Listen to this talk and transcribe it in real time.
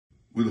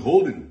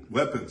withholding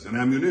weapons and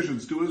ammunition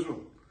to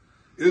Israel.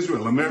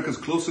 Israel, America's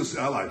closest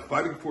ally,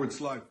 fighting for its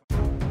life.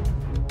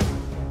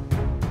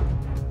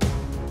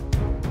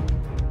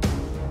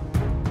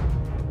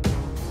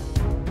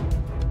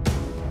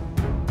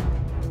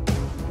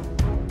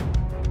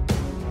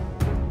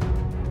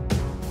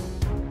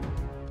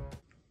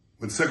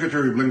 When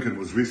Secretary Blinken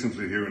was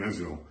recently here in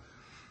Israel,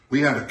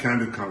 we had a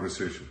candid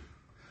conversation.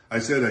 I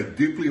said I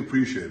deeply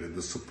appreciated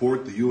the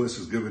support the U.S.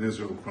 has given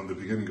Israel from the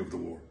beginning of the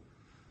war.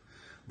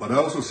 But I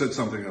also said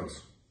something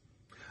else.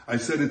 I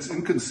said it's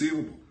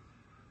inconceivable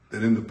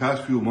that in the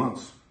past few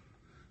months,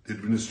 the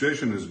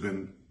administration has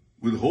been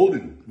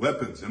withholding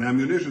weapons and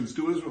ammunition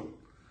to Israel.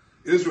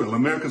 Israel,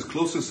 America's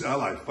closest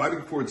ally,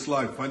 fighting for its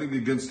life, fighting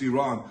against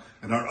Iran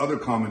and our other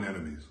common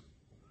enemies.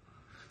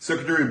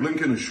 Secretary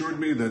Blinken assured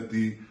me that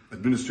the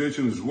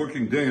administration is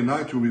working day and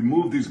night to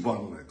remove these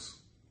bottlenecks.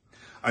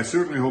 I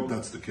certainly hope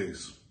that's the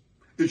case.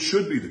 It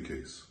should be the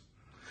case.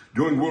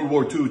 During World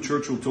War II,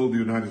 Churchill told the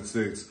United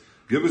States,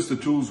 "Give us the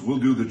tools, we'll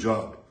do the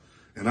job."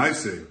 And I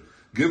say,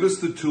 give us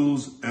the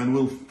tools and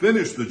we'll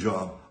finish the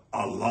job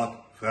a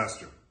lot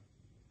faster.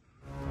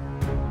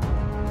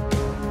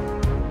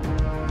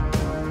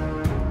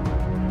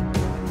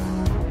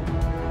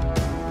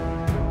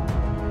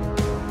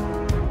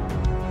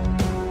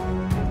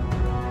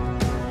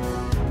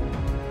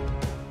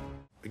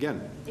 Again,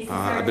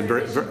 I've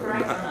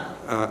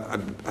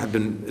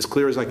been as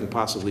clear as I can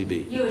possibly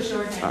be. You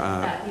assured him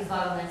that these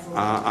bottlenecks will.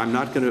 I'm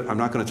not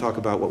going to talk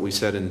about what we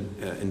said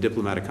in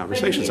diplomatic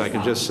conversations. I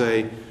can just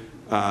say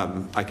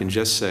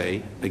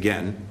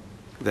again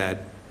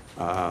that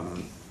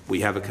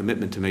we have a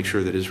commitment to make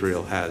sure that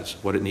Israel has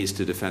what it needs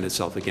to defend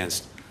itself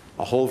against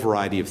a whole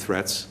variety of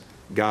threats.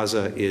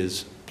 Gaza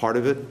is part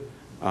of it,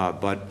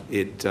 but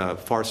it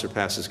far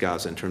surpasses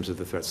Gaza in terms of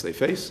the threats they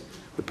face.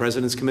 The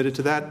President's committed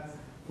to that.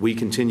 We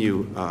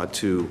continue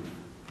to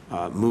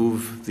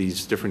move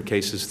these different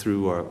cases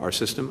through our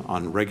system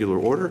on regular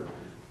order.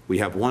 We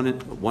have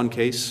one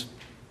case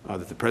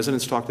that the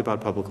President's talked about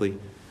publicly,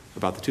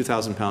 about the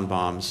 2,000-pound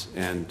bombs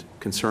and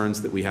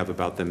concerns that we have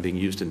about them being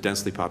used in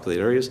densely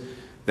populated areas.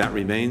 That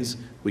remains.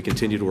 We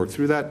continue to work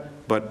through that,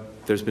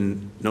 but there's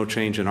been no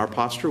change in our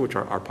posture, which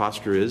our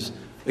posture is,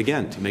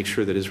 again, to make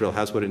sure that Israel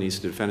has what it needs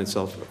to defend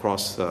itself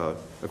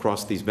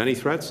across these many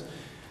threats.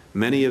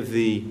 Many of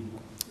the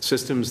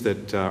systems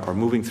that are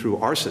moving through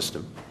our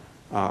system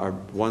are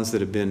ones that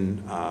have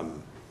been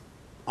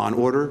on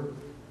order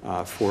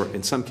for,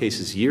 in some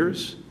cases,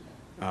 years.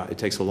 It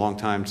takes a long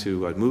time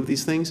to move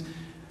these things.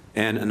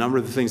 And a number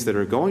of the things that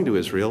are going to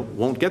Israel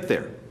won't get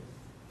there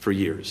for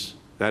years.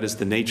 That is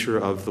the nature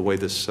of the way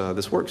this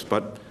works.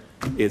 But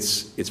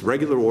it's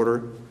regular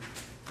order,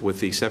 with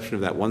the exception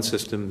of that one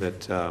system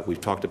that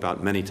we've talked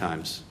about many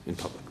times in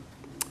public.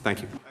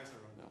 Thank you.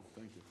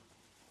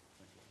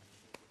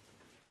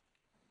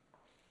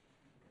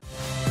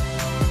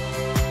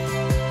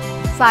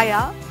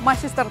 Saya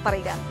Magister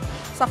Tarigan.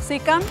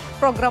 Saksikan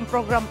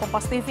program-program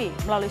Kompas TV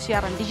melalui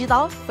siaran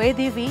digital, pay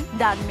TV,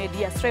 dan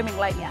media streaming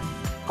lainnya.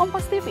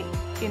 Kompas TV,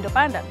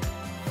 independen,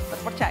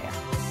 terpercaya.